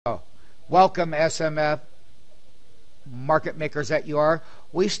Welcome, SMF market makers that you are.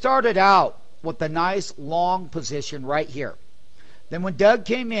 We started out with a nice long position right here. Then when Doug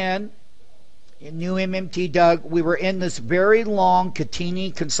came in, new MMT Doug, we were in this very long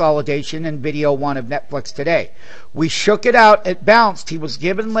Catini consolidation in video 1 of Netflix today. We shook it out, it bounced, he was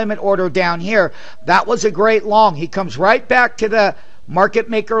given limit order down here. That was a great long. He comes right back to the market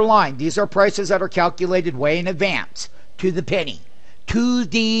maker line. These are prices that are calculated way in advance, to the penny. To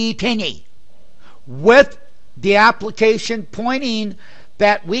the penny. With the application pointing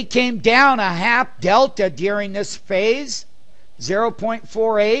that we came down a half delta during this phase,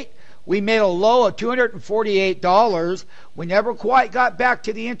 0.48. We made a low of $248. We never quite got back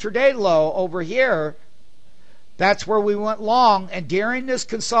to the intraday low over here. That's where we went long. And during this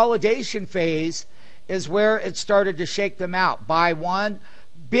consolidation phase is where it started to shake them out. Buy one.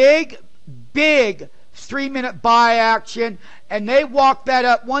 Big 3-minute buy action. And they walked that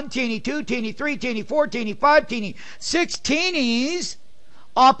up 1 teeny, 2 teeny, 3 teeny, 4 teeny, 5 teeny, 6 teenies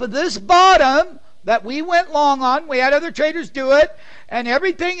off of this bottom that we went long on. We had other traders do it. And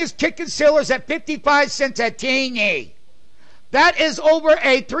everything is kicking sellers at 55 cents a teeny. That is over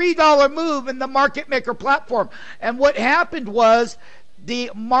a $3 move in the market maker platform. And what happened was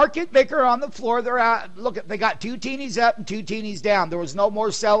the market maker on the floor, they're out, look, they got 2 teenies up and 2 teenies down. There was no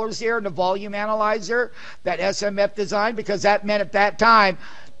more sellers here in the volume analyzer that SMF designed, because that meant at that time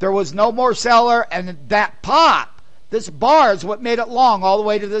there was no more seller, and that pop, this bar is what made it long all the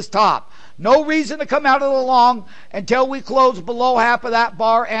way to this top. No reason to come out of the long until we close below half of that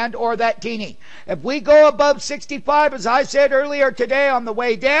bar and or that teeny. If we go above 65, as I said earlier today, on the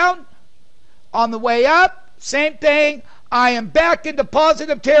way down, on the way up, same thing. I am back into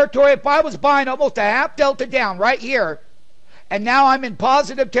positive territory. If I was buying almost a half delta down right here, and now I'm in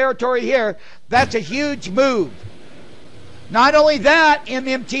positive territory here, that's a huge move. Not only that,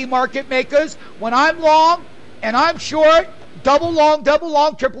 MMT market makers, when I'm long and I'm short, double long,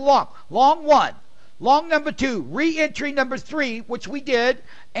 triple long. Long 1, long number 2, re-entry number 3, which we did,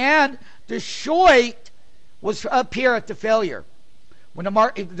 and the short was up here at the failure. When the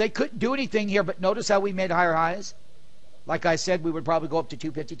market, they couldn't do anything here, but notice how we made higher highs. Like I said, we would probably go up to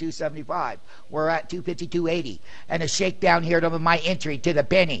 252.75. We're at 252.80, and a shakedown here to my entry to the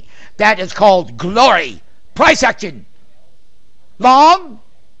penny. That is called glory. Price action. Long,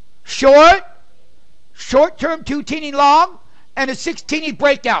 short-term 2 teeny long, and a 6 teeny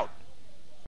breakout.